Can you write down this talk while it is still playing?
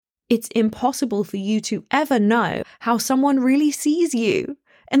it's impossible for you to ever know how someone really sees you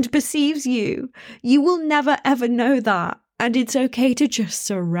and perceives you. You will never ever know that. And it's okay to just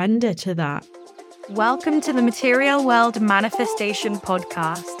surrender to that. Welcome to the Material World Manifestation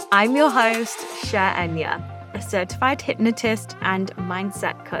Podcast. I'm your host, Cher Enya, a certified hypnotist and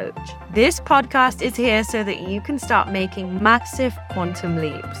mindset coach. This podcast is here so that you can start making massive quantum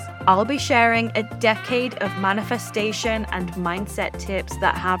leaps. I'll be sharing a decade of manifestation and mindset tips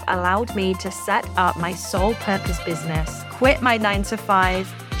that have allowed me to set up my sole purpose business, quit my 9-to-5,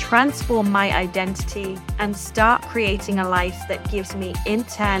 transform my identity, and start creating a life that gives me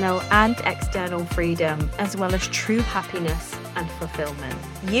internal and external freedom, as well as true happiness and fulfillment.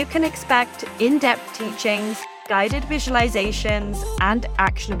 You can expect in-depth teachings, guided visualizations, and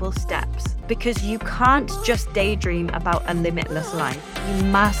actionable steps, because you can't just daydream about a limitless life. You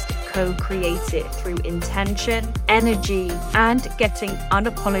must co-create it through intention, energy, and getting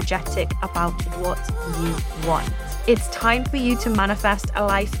unapologetic about what you want. It's time for you to manifest a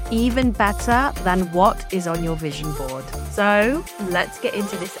life even better than what is on your vision board. So let's get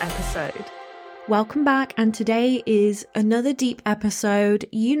into this episode. Welcome back, and today is another deep episode.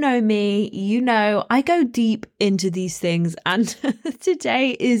 You know me, you know I go deep into these things, and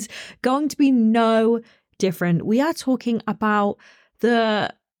today is going to be no different. We are talking about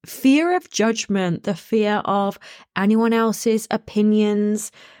the fear of judgment, the fear of anyone else's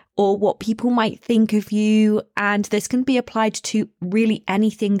opinions or what people might think of you. And this can be applied to really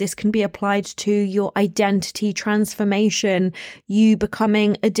anything. This can be applied to your identity transformation, you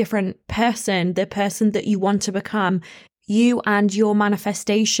becoming a different person, the person that you want to become, you and your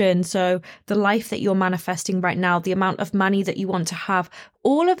manifestation. So the life that you're manifesting right now, the amount of money that you want to have,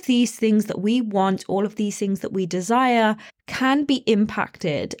 all of these things that we want, all of these things that we desire can be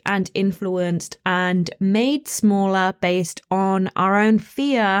impacted and influenced and made smaller based on our own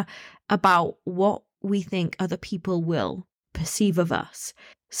fear about what we think other people will perceive of us.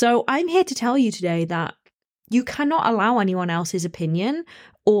 So I'm here to tell you today that you cannot allow anyone else's opinion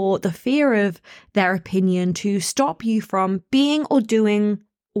or the fear of their opinion to stop you from being or doing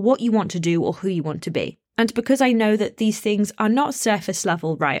what you want to do or who you want to be. And because I know that these things are not surface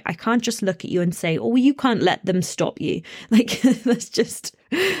level, right? I can't just look at you and say, oh, you can't let them stop you. Like,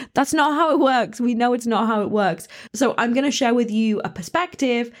 that's not how it works. We know it's not how it works. So I'm going to share with you a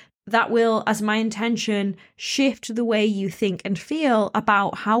perspective that will, as my intention, shift the way you think and feel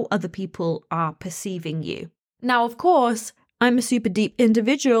about how other people are perceiving you. Now, of course, I'm a super deep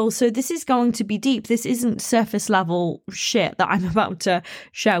individual, so this is going to be deep. This isn't surface level shit that I'm about to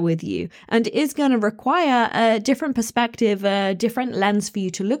share with you. And it is going to require a different perspective, a different lens for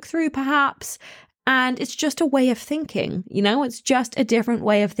you to look through, perhaps. And it's just a way of thinking, it's just a different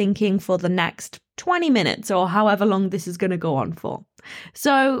way of thinking for the next 20 minutes or however long this is going to go on for.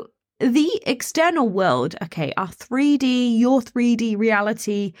 So the external world, okay, our 3D, your 3D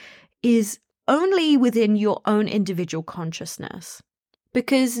reality is only within your own individual consciousness,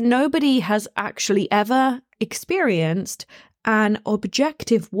 because nobody has actually ever experienced an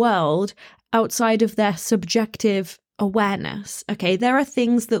objective world outside of their subjective awareness. Okay, there are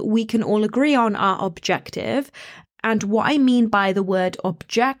things that we can all agree on are objective. And what I mean by the word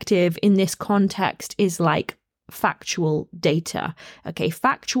objective in this context is like factual data. Okay,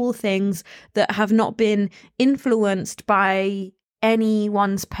 factual things that have not been influenced by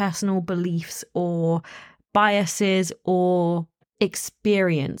anyone's personal beliefs or biases or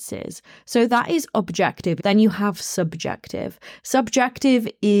experiences. So that is objective. Then you have subjective. Subjective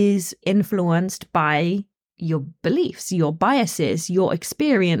is influenced by your beliefs, your biases, your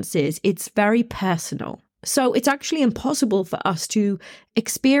experiences. It's very personal. So it's actually impossible for us to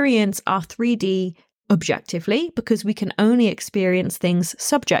experience our 3D objectively, because we can only experience things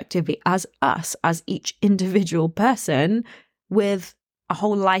subjectively as us, as each individual person with a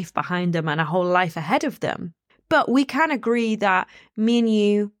whole life behind them and a whole life ahead of them. But we can agree that me and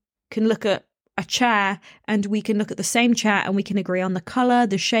you can look at a chair and we can look at the same chair and we can agree on the color,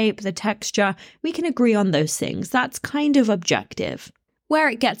 the shape, the texture. We can agree on those things. That's kind of objective. Where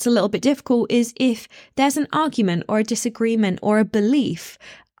it gets a little bit difficult is if there's an argument or a disagreement or a belief.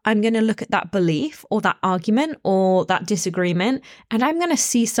 I'm going to look at that belief or that argument or that disagreement, and I'm going to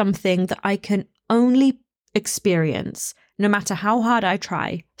see something that I can only experience, no matter how hard I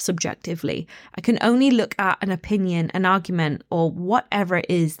try, subjectively. I can only look at an opinion, an argument, or whatever it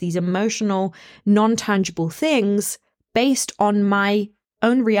is, these emotional, non-tangible things based on my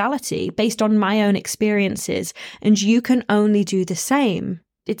own reality, based on my own experiences. And you can only do the same.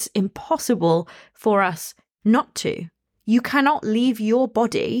 It's impossible for us not to. You cannot leave your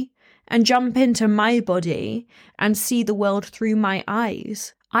body and jump into my body and see the world through my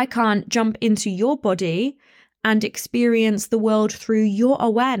eyes. I can't jump into your body and experience the world through your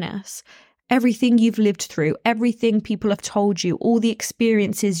awareness. Everything you've lived through, everything people have told you, all the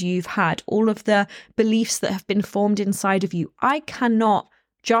experiences you've had, all of the beliefs that have been formed inside of you. I cannot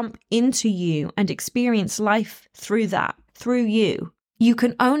jump into you and experience life through that, through you. You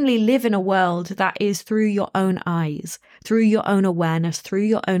can only live in a world that is through your own eyes, through your own awareness, through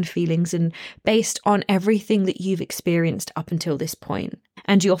your own feelings, and based on everything that you've experienced up until this point.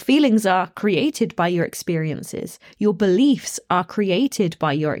 And your feelings are created by your experiences. Your beliefs are created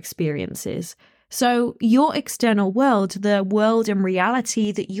by your experiences. So your external world, the world and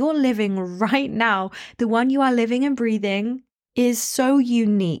reality that you're living right now, the one you are living and breathing, is so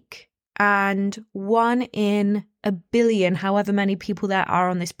unique. And 1 in a billion, however many people there are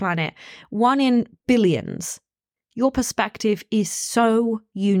on this planet, 1 in billions. Your perspective is so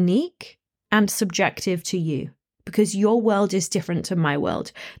unique and subjective to you because your world is different to my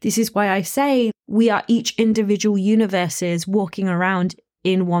world. This is why I say we are each individual universes walking around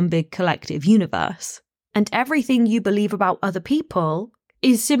in one big collective universe. And everything you believe about other people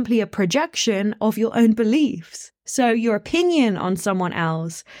is simply a projection of your own beliefs. So your opinion on someone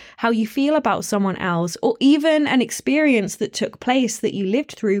else, how you feel about someone else, or even an experience that took place that you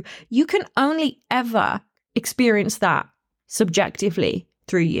lived through, you can only ever experience that subjectively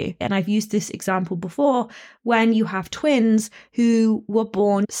through you. And I've used this example before when you have twins who were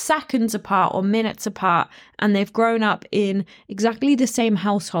born seconds apart or minutes apart, and they've grown up in exactly the same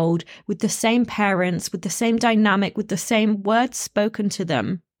household with the same parents, with the same dynamic, with the same words spoken to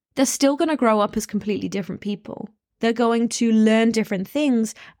them. They're still going to grow up as completely different people. They're going to learn different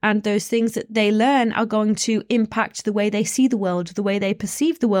things, and those things that they learn are going to impact the way they see the world, the way they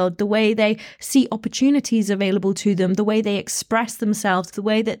perceive the world, the way they see opportunities available to them, the way they express themselves, the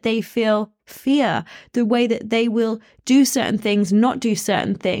way that they feel fear, the way that they will do certain things, not do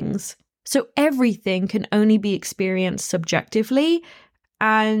certain things. So everything can only be experienced subjectively.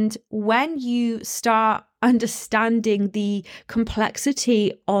 And when you start understanding the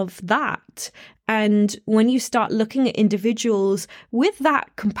complexity of that, and when you start looking at individuals with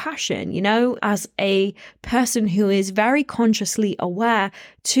that compassion, as a person who is very consciously aware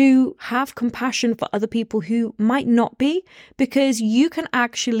to have compassion for other people who might not be, because you can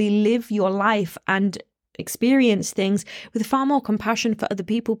actually live your life and experience things with far more compassion for other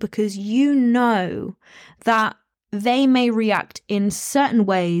people because you know that they may react in certain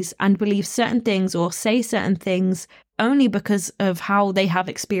ways and believe certain things or say certain things only because of how they have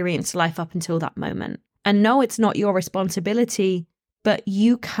experienced life up until that moment. And no, it's not your responsibility, but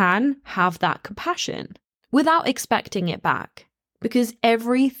you can have that compassion without expecting it back, because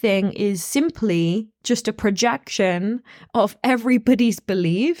everything is simply just a projection of everybody's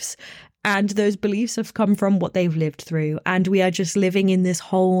beliefs. And those beliefs have come from what they've lived through. And we are just living in this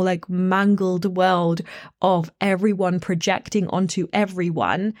whole mangled world of everyone projecting onto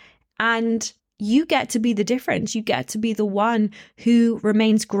everyone. And you get to be the difference. You get to be the one who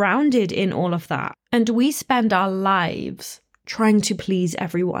remains grounded in all of that. And we spend our lives trying to please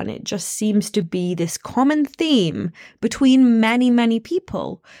everyone. It just seems to be this common theme between many, many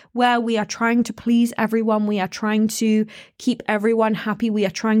people where we are trying to please everyone. We are trying to keep everyone happy. We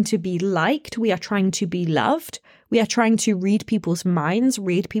are trying to be liked. We are trying to be loved. We are trying to read people's minds,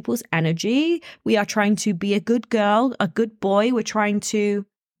 read people's energy. We are trying to be a good girl, a good boy. We're trying to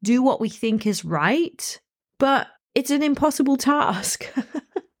do what we think is right. But it's an impossible task.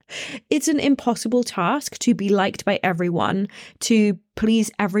 It's an impossible task to be liked by everyone, to please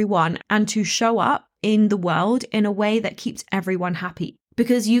everyone, and to show up in the world in a way that keeps everyone happy.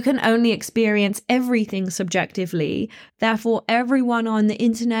 Because you can only experience everything subjectively. Therefore, everyone on the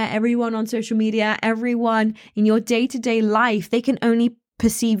internet, everyone on social media, everyone in your day-to-day life, they can only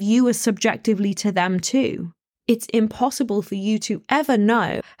perceive you as subjectively to them too. It's impossible for you to ever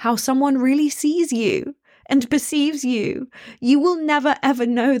know how someone really sees you and perceives you. You will never ever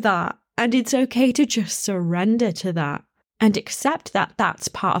know that. And it's okay to just surrender to that and accept that that's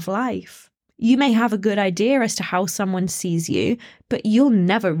part of life. You may have a good idea as to how someone sees you, but you'll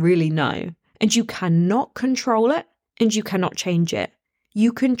never really know. And you cannot control it and you cannot change it.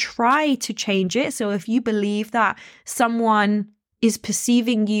 You can try to change it. So if you believe that someone is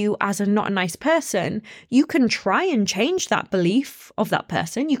perceiving you as a not a nice person, you can try and change that belief of that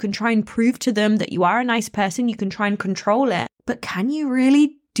person. You can try and prove to them that you are a nice person. You can try and control it. But can you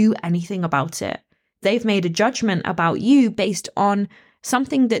really do anything about it? They've made a judgment about you based on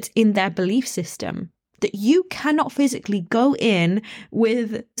something that's in their belief system that you cannot physically go in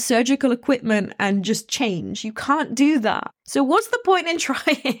with surgical equipment and just change. You can't do that. So what's the point in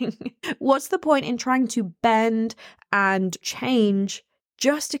trying? What's the point in trying to bend and change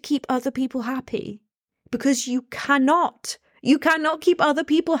just to keep other people happy, because you cannot. You cannot keep other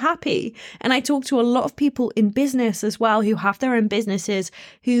people happy. And I talk to a lot of people in business as well who have their own businesses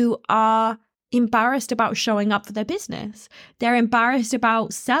who are embarrassed about showing up for their business. They're embarrassed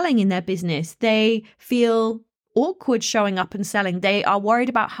about selling in their business. They feel awkward showing up and selling. They are worried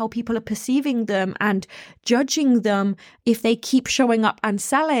about how people are perceiving them and judging them if they keep showing up and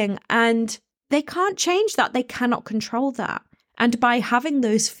selling. And they can't change that. They cannot control that. And by having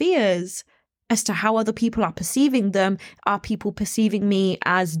those fears as to how other people are perceiving them, are people perceiving me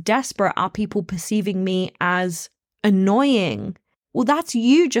as desperate? Are people perceiving me as annoying? Well, that's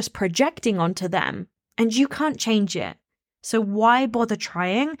you just projecting onto them, and you can't change it. So why bother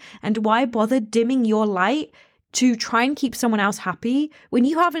trying, and why bother dimming your light to try and keep someone else happy when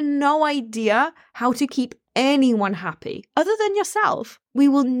you have no idea how to keep anyone happy other than yourself? We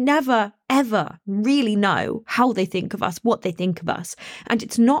will never, ever really know how they think of us, what they think of us. And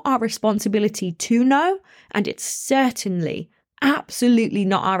it's not our responsibility to know. And it's certainly, absolutely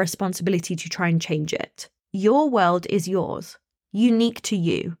not our responsibility to try and change it. Your world is yours, unique to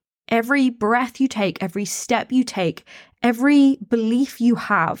you. Every breath you take, every step you take, every belief you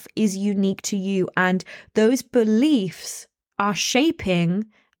have is unique to you. And those beliefs are shaping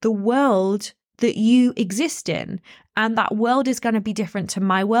the world that you exist in. And that world is going to be different to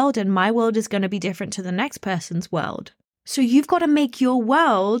my world, and my world is going to be different to the next person's world. So you've got to make your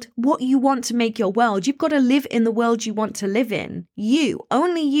world what you want to make your world. You've got to live in the world you want to live in. You,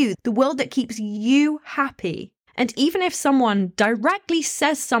 only you, the world that keeps you happy. And even if someone directly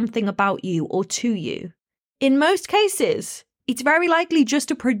says something about you or to you, in most cases, it's very likely just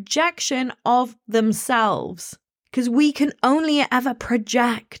a projection of themselves, because we can only ever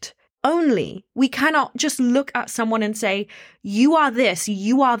project. Only. We cannot just look at someone and say, you are this,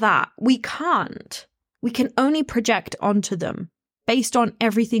 you are that. We can't. We can only project onto them based on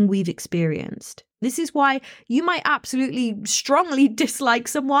everything we've experienced. This is why you might absolutely strongly dislike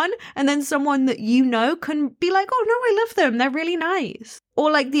someone, and then someone that you know can be like, oh no, I love them, they're really nice. Or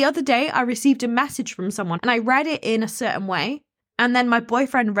like the other day, I received a message from someone and I read it in a certain way, and then my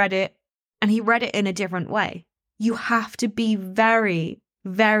boyfriend read it and he read it in a different way. You have to be very,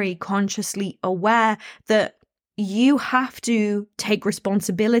 very consciously aware that you have to take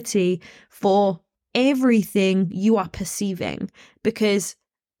responsibility for everything you are perceiving, because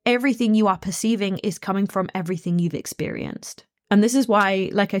everything you are perceiving is coming from everything you've experienced. And this is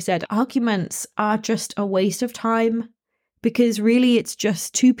why, like I said, arguments are just a waste of time, because really it's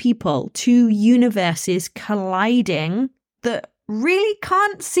just two people, two universes colliding that really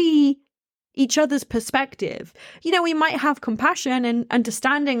can't see each other's perspective. You know, we might have compassion and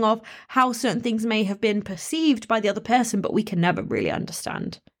understanding of how certain things may have been perceived by the other person, but we can never really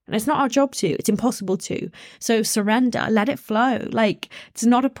understand. And it's not our job to. It's impossible to. So surrender, let it flow. Like, it's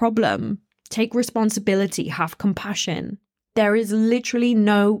not a problem. Take responsibility, have compassion. There is literally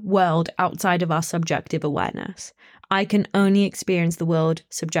no world outside of our subjective awareness. I can only experience the world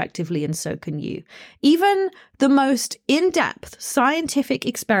subjectively, and so can you. Even the most in-depth scientific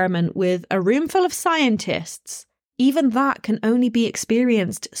experiment with a room full of scientists, even that can only be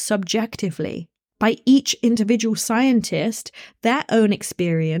experienced subjectively by each individual scientist, their own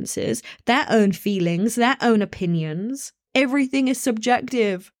experiences, their own feelings, their own opinions. Everything is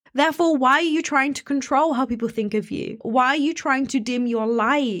subjective. Therefore, why are you trying to control how people think of you? Why are you trying to dim your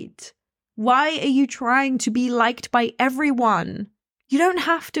light? Why are you trying to be liked by everyone? You don't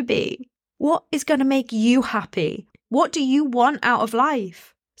have to be. What is going to make you happy? What do you want out of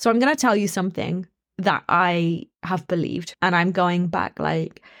life? So I'm going to tell you something that I have believed, and I'm going back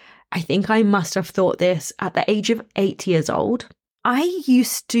I think I must have thought this at the age of 8 years old. I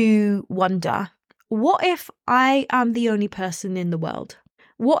used to wonder, what if I am the only person in the world?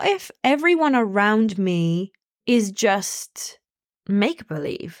 What if everyone around me is just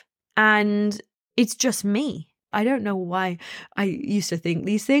make-believe and it's just me? I don't know why I used to think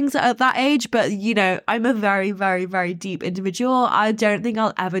these things at that age, but you know, I'm a very, very, very deep individual. I don't think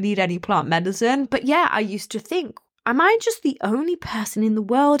I'll ever need any plant medicine. But yeah, I used to think, am I just the only person in the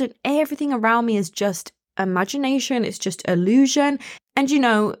world and everything around me is just imagination? It's just illusion. And you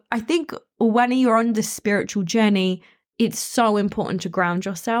know, I think when you're on this spiritual journey, it's so important to ground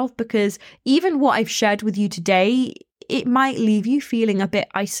yourself, because even what I've shared with you today, it might leave you feeling a bit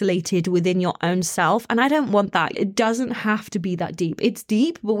isolated within your own self. And I don't want that. It doesn't have to be that deep. It's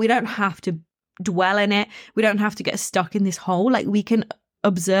deep, but we don't have to dwell in it. We don't have to get stuck in this hole. Like, we can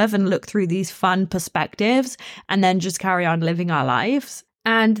observe and look through these fun perspectives and then just carry on living our lives.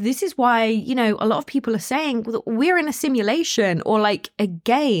 And this is why, you know, a lot of people are saying we're in a simulation or like a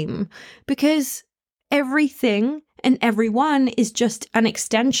game, because everything and everyone is just an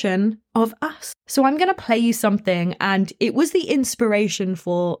extension of us. So I'm going to play you something, and it was the inspiration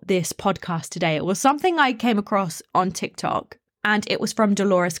for this podcast today. It was something I came across on TikTok, and it was from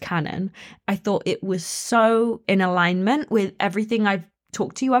DELORES CANNON. I thought it was so in alignment with everything I've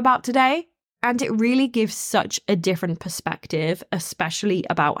talked to you about today. And it really gives such a different perspective, especially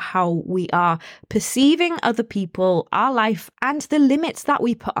about how we are perceiving other people, our life, and the limits that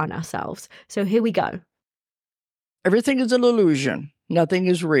we put on ourselves. So here we go. Everything is an illusion. Nothing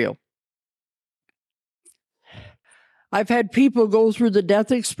is real. I've had people go through the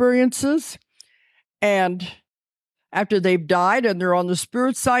death experiences, and after they've died and they're on the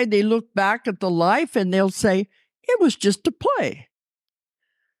spirit side, they look back at the life and they'll say, it was just a play.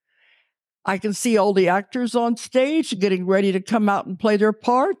 I can see all the actors on stage getting ready to come out and play their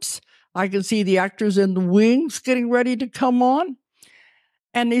parts. I can see the actors in the wings getting ready to come on.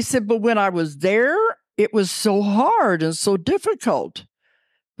 And they said, but when I was there, it was so hard and so difficult.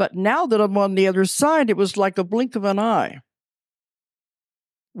 But now that I'm on the other side, it was like a blink of an eye.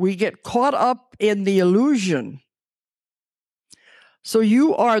 We get caught up in the illusion. So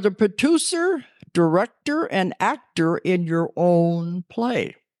you are the producer, director, and actor in your own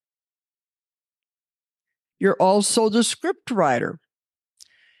play. You're also the script writer,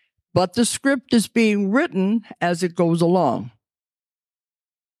 but the script is being written as it goes along.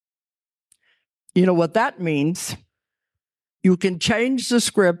 You know what that means? You can change the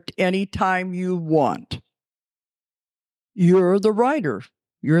script anytime you want. You're the writer.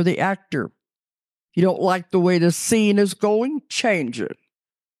 You're the actor. You don't like the way the scene is going? Change it.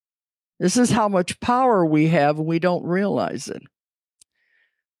 This is how much power we have, and we don't realize it.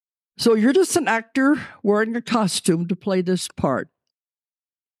 So you're just an actor wearing a costume to play this part.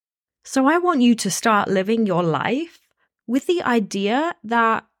 So I want you to start living your life with the idea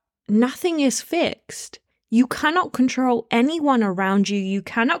that nothing is fixed. You cannot control anyone around you. You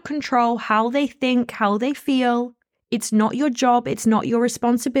cannot control how they think, how they feel. It's not your job. It's not your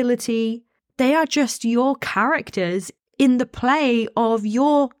responsibility. They are just your characters in the play of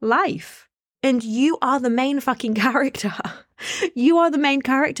your life. And you are the main fucking character. You are the main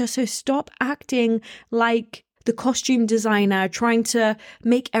character, so stop acting like the costume designer, trying to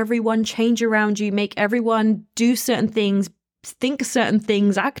make everyone change around you, make everyone do certain things, think certain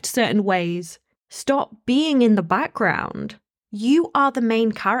things, act certain ways. Stop being in the background. You are the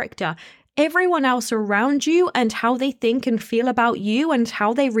main character. Everyone else around you and how they think and feel about you and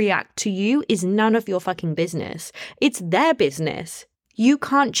how they react to you is none of your fucking business. It's their business. You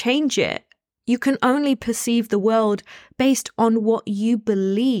can't change it. You can only perceive the world based on what you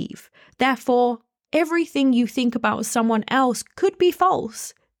believe. Therefore, everything you think about someone else could be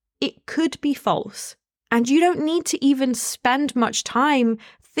false. It could be false. And you don't need to even spend much time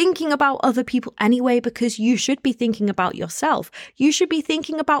thinking about other people anyway, because you should be thinking about yourself. You should be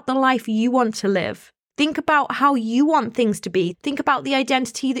thinking about the life you want to live. Think about how you want things to be. Think about the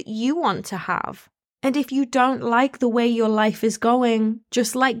identity that you want to have. And if you don't like the way your life is going,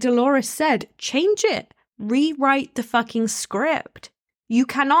 just like DELORES said, change it. Rewrite the fucking script. You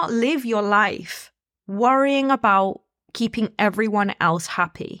cannot live your life worrying about keeping everyone else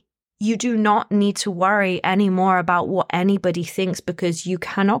happy. You do not need to worry anymore about what anybody thinks because you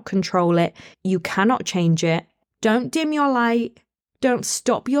cannot control it. You cannot change it. Don't dim your light. Don't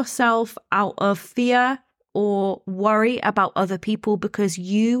stop yourself out of fear or worry about other people, because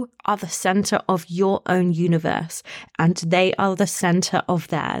you are the center of your own universe and they are the center of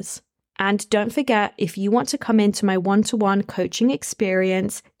theirs. And don't forget, if you want to come into my one-to-one coaching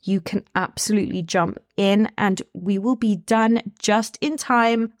experience, you can absolutely jump in and we will be done just in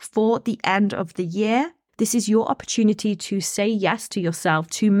time for the end of the year. This is your opportunity to say yes to yourself,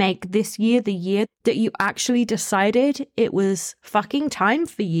 to make this year the year that you actually decided it was fucking time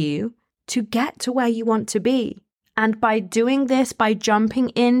for you to get to where you want to be. And by doing this, by jumping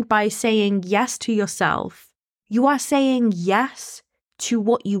in, by saying yes to yourself, you are saying yes to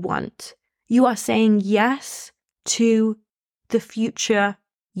what you want. You are saying yes to the future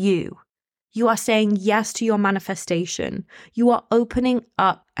you. You are saying yes to your manifestation. You are opening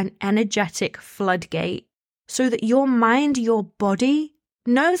up an energetic floodgate so that your mind, your body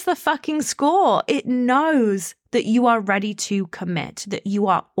knows the fucking score. It knows that you are ready to commit, that you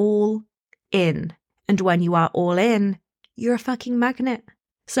are all in. And when you are all in, you're a fucking magnet.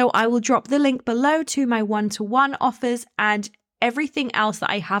 So I will drop the link below to my one-to-one offers and everything else that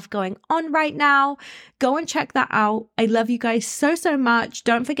I have going on right now. Go and check that out. I love you guys so, so much.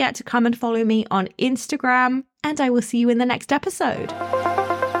 Don't forget to come and follow me on Instagram, and I will see you in the next episode.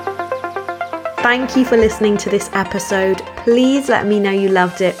 Thank you for listening to this episode. Please let me know you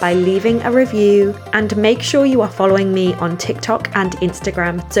loved it by leaving a review, and make sure you are following me on TikTok and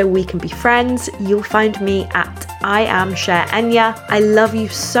Instagram so we can be friends. You'll find me at I am Cher Enya. I love you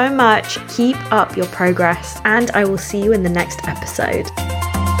so much. Keep up your progress, and I will see you in the next episode.